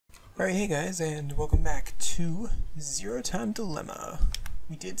Alright, hey guys, and welcome back to Zero Time Dilemma.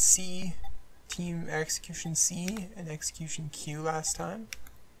 We did see Team Execution C and Execution Q last time,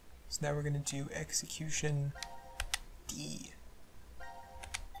 so now we're going to do Execution D,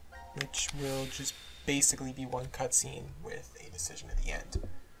 which will just basically be one cutscene with a decision at the end.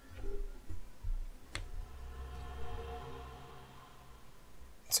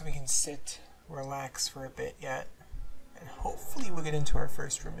 So we can sit, relax for a bit yet, and hopefully we'll get into our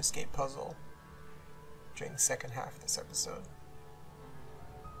first room escape puzzle during the second half of this episode.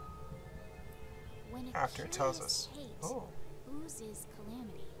 After it tells us, oh, oozes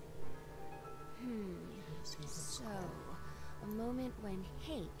calamity. So, a moment when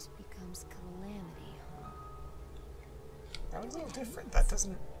hate becomes calamity, huh? That was a little different. That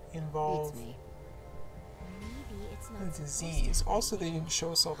doesn't involve Maybe it's a not disease. Also, they didn't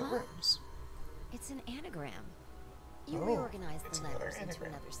show us all the rooms. It's an anagram. You Oh, reorganize it's the another letters into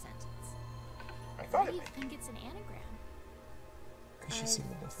anagram. another sentence. I thought Why it do you might think it's an anagram? because she's seen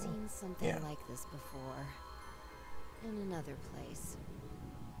it I've before. seen something Yeah. like this before. In another place.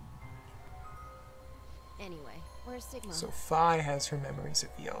 Anyway, where's Sigma? So Phi has her memories of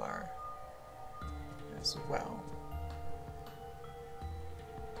VLR as well.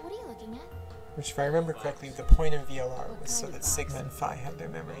 What are you looking at? Which, if I remember correctly, the point of VLR What was so kind that of Sigma box? and Phi had their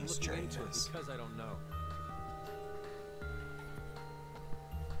I'm memories looking during into it this. because I don't know.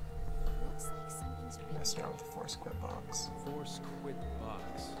 Looks like something's written. Messing around with the Force Quit box. Force quit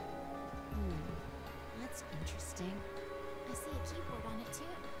box. That's interesting. I see a keyboard on it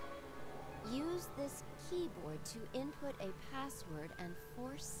too. Use this keyboard to input a password and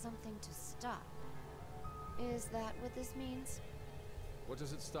force something to stop. Is that what this means? What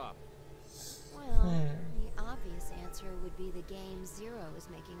does it stop? Well, the obvious answer would be the game Zero is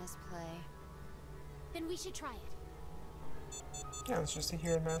making us play. Then we should try it. Yeah, it's just a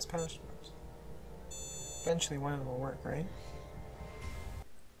here and mass passwords. Eventually one of them will work, right?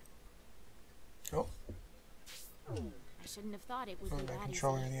 Oh, I shouldn't have thought it would oh, be the that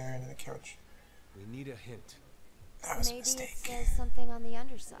controller easy. on the other end of the couch. We need a hint. That was a Maybe it mistake. says something on the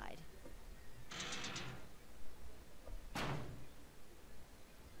underside.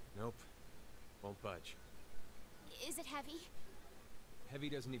 Nope. Won't budge. Is it heavy? Heavy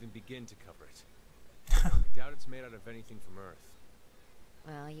doesn't even begin to cover it. I doubt it's made out of anything from Earth.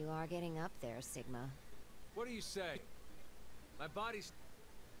 Well, you are getting up there, Sigma. What do you say? My body's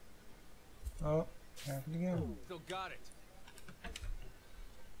Oh, happened again. still got it.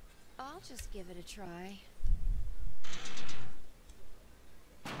 I'll just give it a try.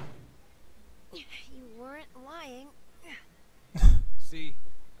 You weren't lying. See?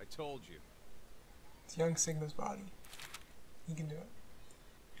 I told you. It's young Sigma's body. He can do it.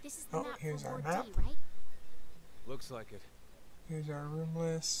 This is the Oh, map here's for our Ward map. D, right? Looks like it. Here's our room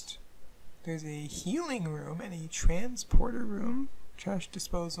list. There's a healing room and a transporter room. Trash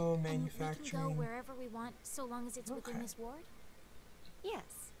disposal, And we can manufacturing. go wherever we want, so long as it's within Okay. this ward?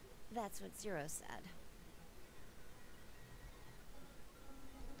 Yes, that's what Zero said.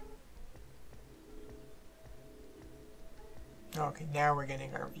 Okay, now we're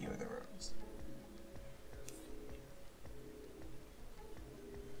getting our view of the rooms.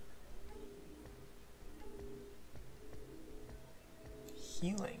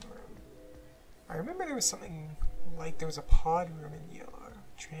 Healing room. I remember there was something like there was a pod room in VLR.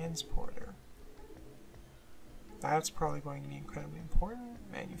 Transporter. That's probably going to be incredibly important.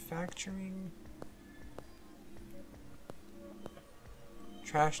 Manufacturing.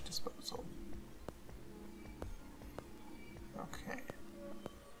 Trash disposal. Okay.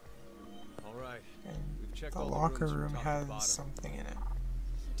 Alright. And We've checked the all locker the rooms room from top to has bottom. something in it.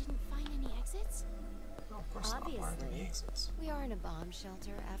 You didn't find any exits? No, of course not. Why are there Obviously. exits? We are in a bomb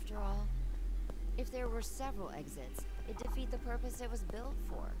shelter, after all. If there were several exits, it'd defeat the purpose it was built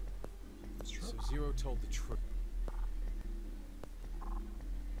for. It's true. So Zero told the truth.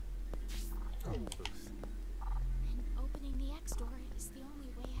 Booth. And opening the X door is the only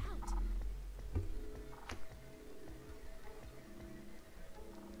way out.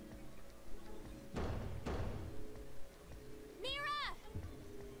 Mira!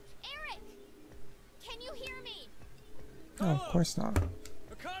 Eric! Can you hear me? No, of course not.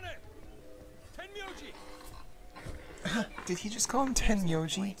 Akane! Tenmyoji! Did he just call him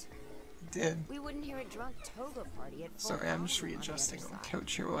Tenyoji? He did. We wouldn't hear a drunk toga party at full Sorry, I'm just volume on the readjusting other on the side.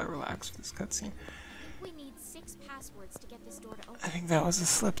 couch here while I relax for this cutscene. We need 6 passwords to get this door to open. I think that was a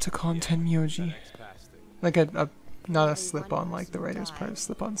slip to call him Tenmyoji. X-Pass thing. Like a not a Only slip one on like the person writer's died. part, a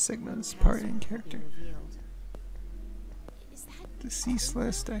slip on Sigma's Password part in will be character. revealed. Is that Deceased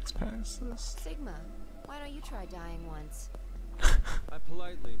list, X-Pass list. Sigma? Why don't you try dying once? I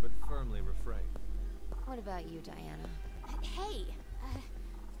politely but firmly refrain. What about you, Diana? Hey,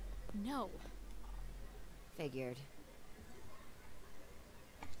 no. Figured.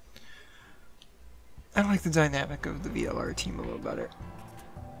 I like the dynamic of the VLR team a little better.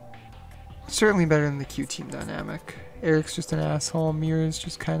 Certainly better than the Q team dynamic. Eric's just an asshole. Mira's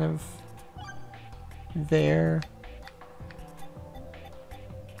just kind of there.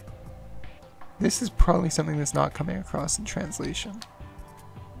 This is probably something that's not coming across in translation.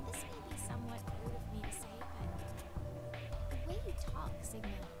 This may be somewhat rude of me to say, but the way you talk, Sigma,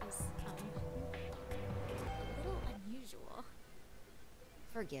 is, a little unusual.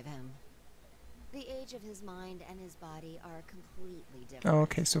 Forgive him. The age of his mind and his body are completely different. Oh,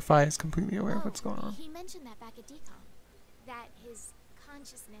 okay, so Fi is completely aware of what's going on. He mentioned that back at DCOM. That his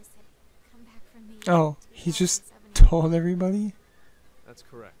consciousness had come back from the Oh, he just 2007. told everybody? That's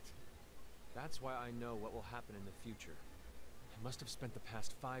correct. That's why I know what will happen in the future. I must have spent the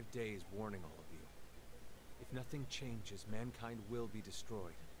past 5 days warning all of you. If nothing changes, mankind will be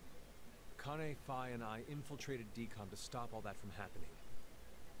destroyed. Kane, Fi, and I infiltrated DCOM to stop all that from happening.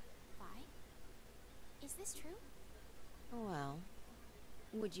 Why? Is this true? Well,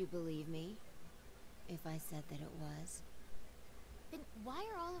 would you believe me if I said that it was? Then why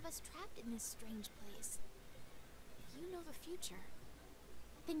are all of us trapped in this strange place? If you know the future,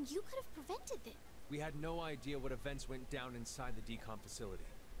 then you could have prevented it. We had no idea what events went down inside the DCOM facility.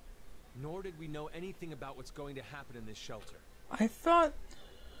 Nor did we know anything about what's going to happen in this shelter. I thought...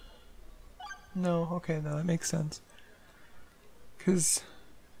 No, okay, no, that makes sense. Because...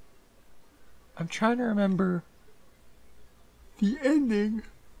 I'm trying to remember... The ending...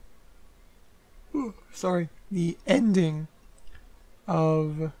 Ooh, sorry. The ending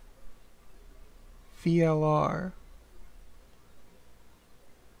of VLR,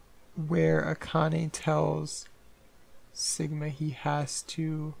 where Akane tells Sigma he has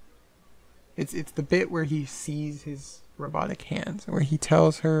to... It's the bit where he sees his robotic hands, where he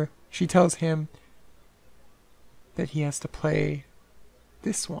tells her... She tells him that he has to play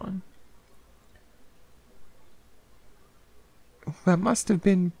this one. That must have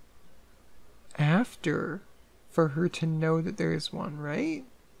been after for her to know that there is one, right?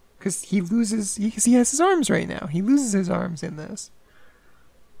 Because he loses... Because he has his arms right now. He loses his arms in this.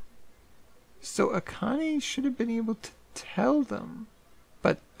 So Akane should have been able to tell them.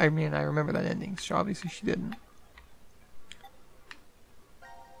 But, I mean, I remember that ending, so obviously she didn't.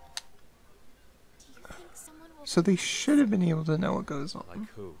 Do you think someone will... So they should have been able to know what goes on. Like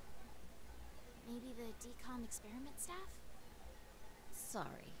who? Maybe the DCOM experiment staff?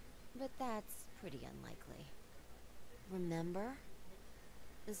 Sorry, but that's pretty unlikely. Remember?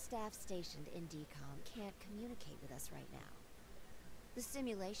 The staff stationed in DCOM can't communicate with us right now. The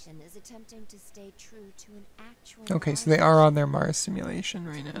simulation is attempting to stay true to an actual... Okay, so they are on their Mars simulation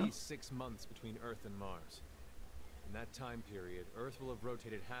right At now. least 6 months between Earth and Mars. In that time period, Earth will have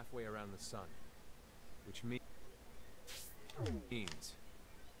rotated halfway around the sun, which means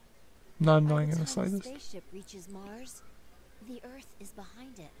Not By annoying the in the time slightest. spaceship reaches Mars, the Earth is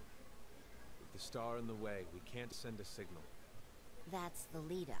behind it. with the star in the way, we can't send a signal. That's the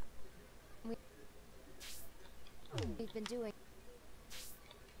lead up. We've been doing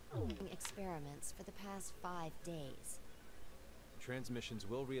experiments for the past 5 days. Transmissions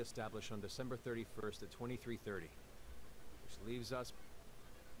will reestablish on December 31st at 23:30, which leaves us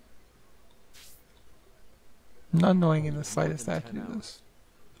Not annoying in the more slightest than that I have to 10 do hours. this.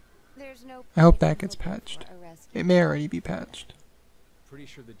 There's no I hope point that in gets hoping patched. for a rescue. It may already be patched. Pretty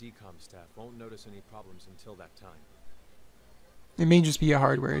sure the DCOM staff won't notice any problems until that time. It may just be a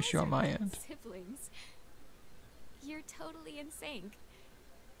hardware You issue guys on are my like end. Siblings. You're totally in sync.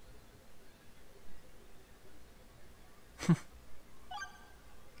 Who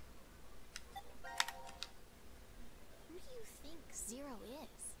do you think Zero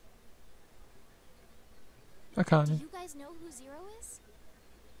is? Do Akane. you guys know who Zero is?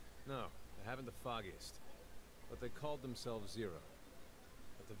 No, I haven't the foggiest. But they called themselves Zero.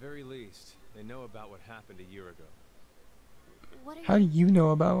 At the very least, they know about what happened a year ago. What are How do you know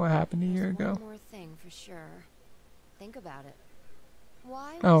about what happened a year There's ago? one more thing for sure. Think about it.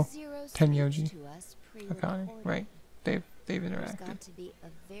 Why Oh, was Zero's Tenyoji. speech to us Akane, pre-recorded? right. They've There's interacted. got to be a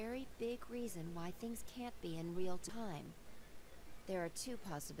very big reason why things can't be in real time. There are two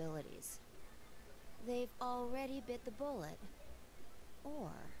possibilities. They've already bit the bullet,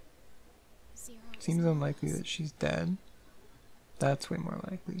 or Zero is Seems not unlikely us. that she's dead. That's way more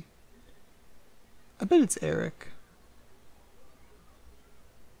likely. I bet it's Eric.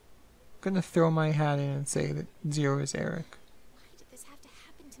 Gonna throw my hat in and say that Zero is Eric. Why did this have to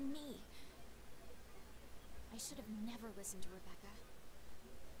happen to me? I should have never listened to Rebecca.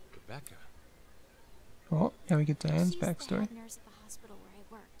 Rebecca. Oh, now we get Diane's She's the backstory. head nurse at the hospital where I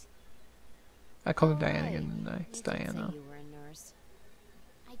worked. I called her Oh, Diane right. again, didn't I? It's You did say Diana. you were a nurse.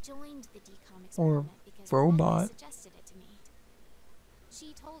 I joined the decom Or experiment because robot. Rebecca suggested it to me.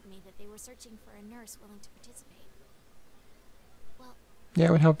 She told me that they were searching for a nurse willing to participate. Well, Yeah,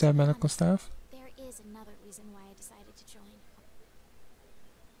 it would help to have to be medical honest, staff. there is another reason why I decided to join.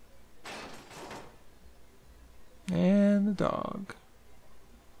 And the dog.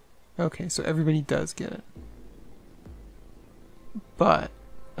 Okay, so everybody does get it. But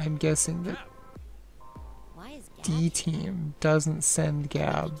I'm guessing that Why is Gab D here? team doesn't send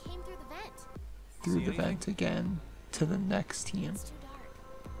Gab He came through the vent. through See the anything? vent again to the next team. It's too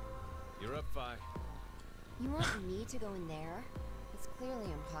dark. You're up, Vi. You want me to go in there? It's clearly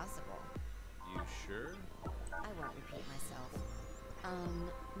impossible. You sure? I won't repeat myself.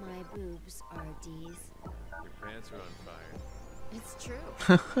 My boobs are D's. Your pants are on fire. It's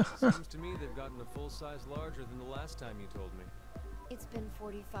true. Seems to me they've gotten a full size larger than the last time you told me. It's been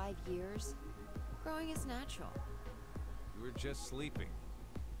 45 years. Growing is natural. You were just sleeping.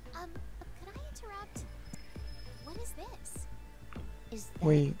 Could I interrupt? What is this? Is that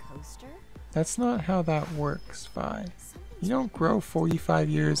Wait. a coaster? That's not how that works, Vi. Something's You don't wrong. grow 45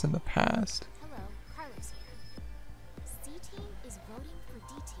 years in the past. Hello, Carlos here. C team is voting for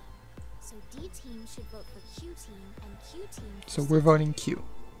D team. So D team should vote for Q team and Q team for So C we're team. voting Q.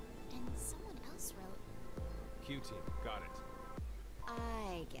 And someone else wrote Q team, got it.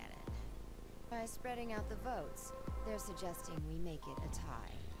 I get it. By spreading out the votes, they're suggesting we make it a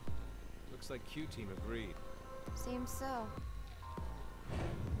tie. Looks like Q team agreed. Seems so.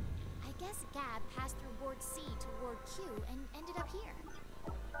 I guess Gab passed through Ward C to Ward Q and ended up here.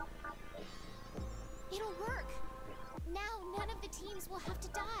 It'll work! Now none of the teams will have to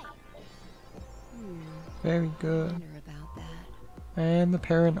die. Very good. Wonder about that. And the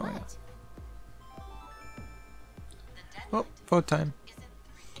paranoia. What? Oh, vote time.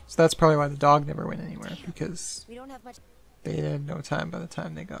 So that's probably why the dog never went anywhere, because We don't have much. they had no time by the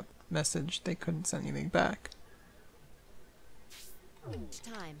time they got the message. They couldn't send anything back.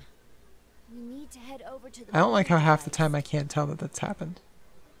 Time. We need to head over to the. I don't like how half the device. time I can't tell that that's happened.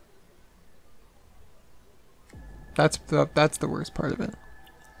 That's the worst part of it.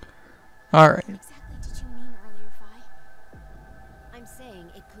 Alright. What exactly did you mean earlier, Phi? I'm saying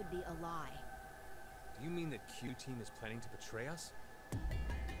it could be a lie. Do you mean that Q team is planning to betray us?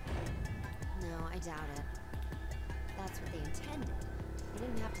 No, I doubt it. That's what they intended. They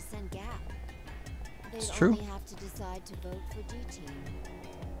didn't have to send Gap. They'd It's true. only have to decide to vote for D team.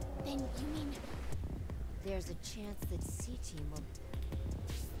 Then you mean There's a chance that C team will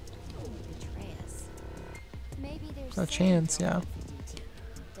betray us. Maybe there's A chance, yeah. For D team,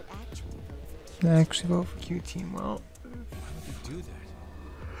 but actually vote for Q Can I team actually vote for Q team? Well, How did you do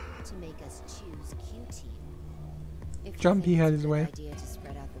that? to make us choose Q team. If you Jumpy think had it's his a good way. idea to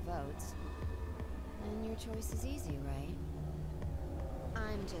spread out the votes, then your choice is easy, right?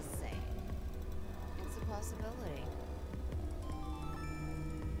 I'm just saying. It's a possibility.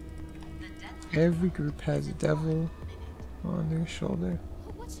 every group has a devil on their shoulder.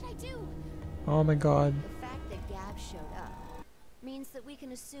 what should I do? Oh my god. The fact that Gab showed up means that we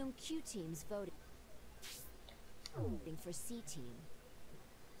can assume Q team's voting for C team.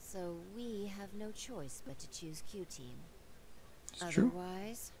 So we have no choice but to choose Q team. It's true.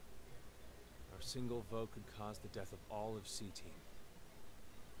 Otherwise, Our single vote could cause the death of all of C team.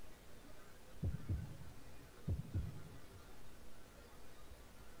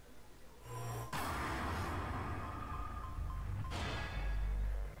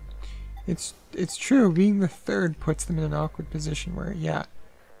 It's true. Being the third puts them in an awkward position where, yeah,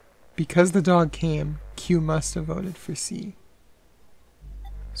 because the dog came, Q must have voted for C.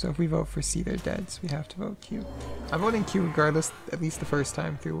 So if we vote for C, they're dead, so we have to vote Q. I'm voting Q regardless, at least the first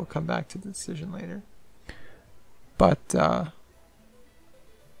time through. We'll come back to the decision later. But,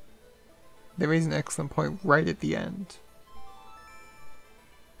 there is an excellent point right at the end.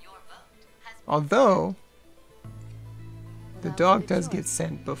 Although, the without dog good does get choice.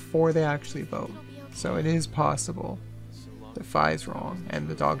 sent before they actually vote. It'll be okay. So it is possible So long that Phi's wrong and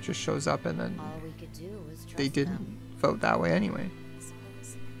the dog just shows up and then All we could do was trust they didn't them. vote that way anyway. I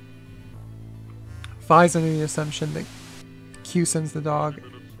suppose. Phi's under the assumption that Q sends the dog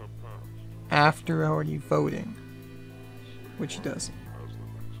after already voting, which he does.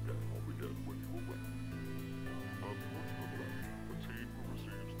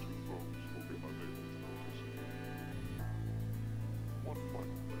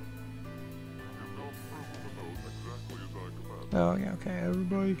 Oh yeah, okay,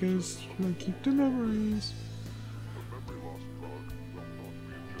 everybody goes, keep the memories.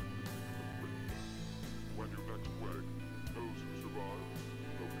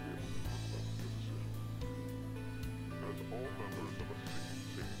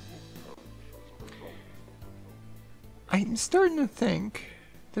 I'm starting to think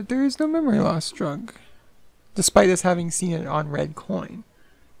that there is no memory loss drug, despite us having seen it on Red Coin.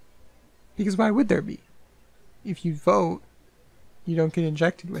 Because why would there be? If you vote, you don't get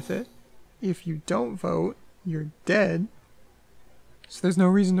injected with it. If you don't vote, you're dead. So there's no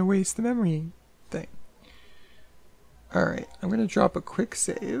reason to waste the memory thing. Alright, I'm going to drop a quick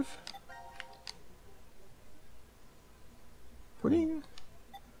save. Pudding.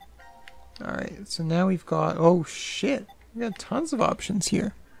 Alright, so now we've got... Oh shit! We got tons of options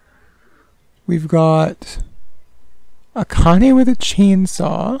here. We've got Akane with a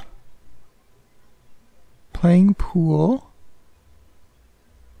chainsaw. Playing pool.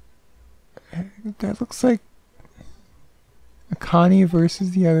 That looks like Akane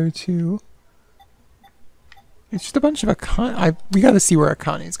versus the other two. It's just a bunch of Akane. We gotta see where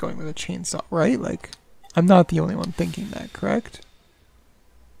Akane is going with a chainsaw, right? Like, I'm not the only one thinking that, correct?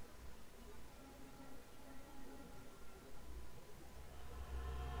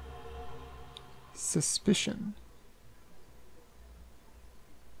 Suspicion.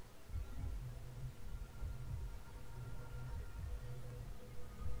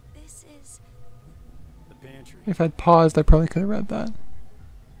 This is the pantry. If I'd paused, I probably could have read that.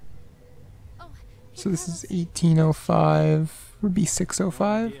 oh. So this is 1805. Would be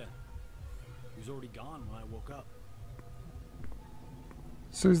 605. He was already gone when I woke up.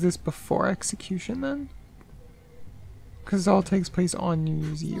 So is this before execution then? Because it all takes place on New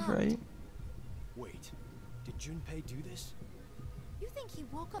Year's Eve, right? Wait, did Junpei do this? You think he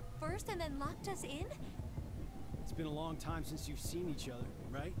woke up first and then locked us in? It's been a long time since you've seen each other,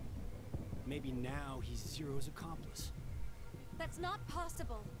 right? Maybe now he's Zero's accomplice. That's not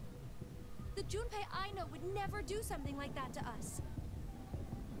possible. The Junpei I know would never do something like that to us.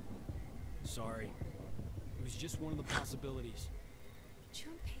 Sorry. It was just one of the possibilities. Junpei.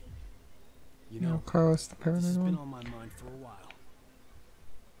 You No, know, Carlos the this paranoid has been one. on my mind for a while.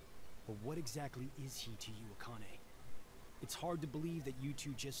 But what exactly is he to you, Akane? It's hard to believe that you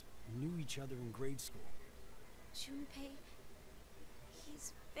two just knew each other in grade school. Junpei.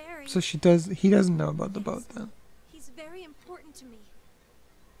 He's very. So he doesn't know about the boat then. He's very important to me.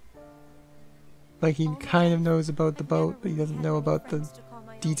 Like he All my kind of life, knows about the I've boat, never but he really doesn't had know many about the friends to call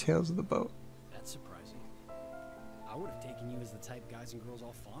my own. details of the boat. That's surprising. I would have taken you as the type guys and girls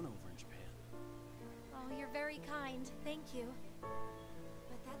all fawn over in Japan. Oh, you're very kind. Thank you.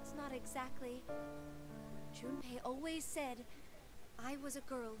 But that's not exactly. Junpei always said I was a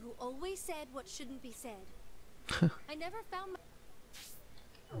girl who always said what shouldn't be said. I never found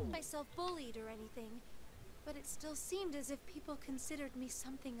myself bullied or anything, but it still seemed as if people considered me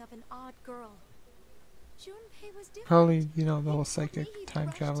something of an odd girl. Junpei was different. Probably, you know, the He whole told me psychic he'd time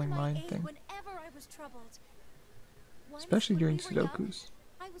rush to traveling my mind aid thing. whenever I was troubled. Once, Especially when during we were young, Sudokus.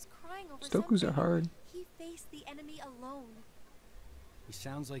 I was crying over Sudokus are something. hard. He faced the enemy alone. He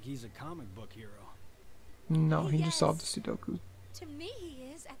sounds like he's a comic book hero. No, he Yes. just solved the Sudoku. To me, he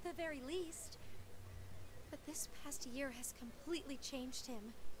is, at the very least. But this past year has completely changed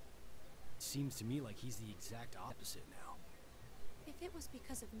him. It seems to me like he's the exact opposite now. If it was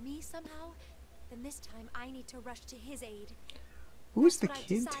because of me somehow, then this time I need to rush to his aid. Who was the That's what I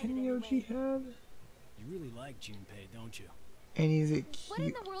kid decided Tenryoji had? You really like Junpei, don't you? And is it What in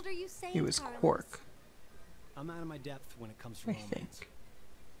cute? the world are you saying, It was Carlos? Quark, I'm out of my depth when it comes to I romance. think.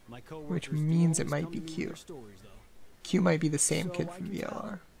 My coworkers Which do means it always might come be to me with Q. their stories, though. Q might be the same So kid I from can tell.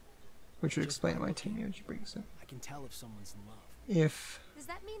 VLR. Which would Just explain by why looking. Tenryoji brings it. I can tell if someone's in love. If... Does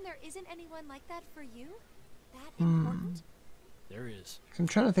that mean there isn't anyone like that for you? That Hmm. important? There is. 'Cause I'm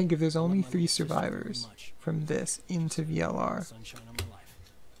trying to think if there's I love only my 3 little sister very survivors much. from this into VLR. Sunshine on my life.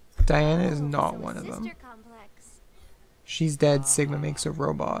 Diana is Oh, not so a one of them. sister complex. She's dead. Sigma makes a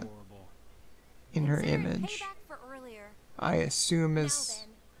robot Horrible. in her Consider it image. payback for earlier. I assume Now is then,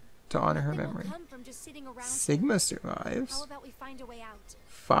 to honor her nothing will memory. come from just sitting around. Sigma How survives. about we find a way out?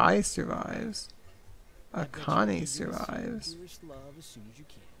 Phi survives. I bet you Akane eager to see survives. your dearest love as soon as you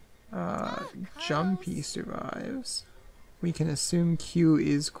can. Jumpy Carlos. survives. We can assume Q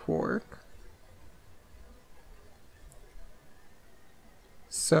is Quark.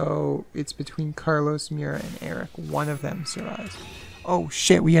 So it's between Carlos, Mira, and Eric. One of them survives. Oh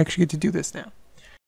shit, we actually get to do this now.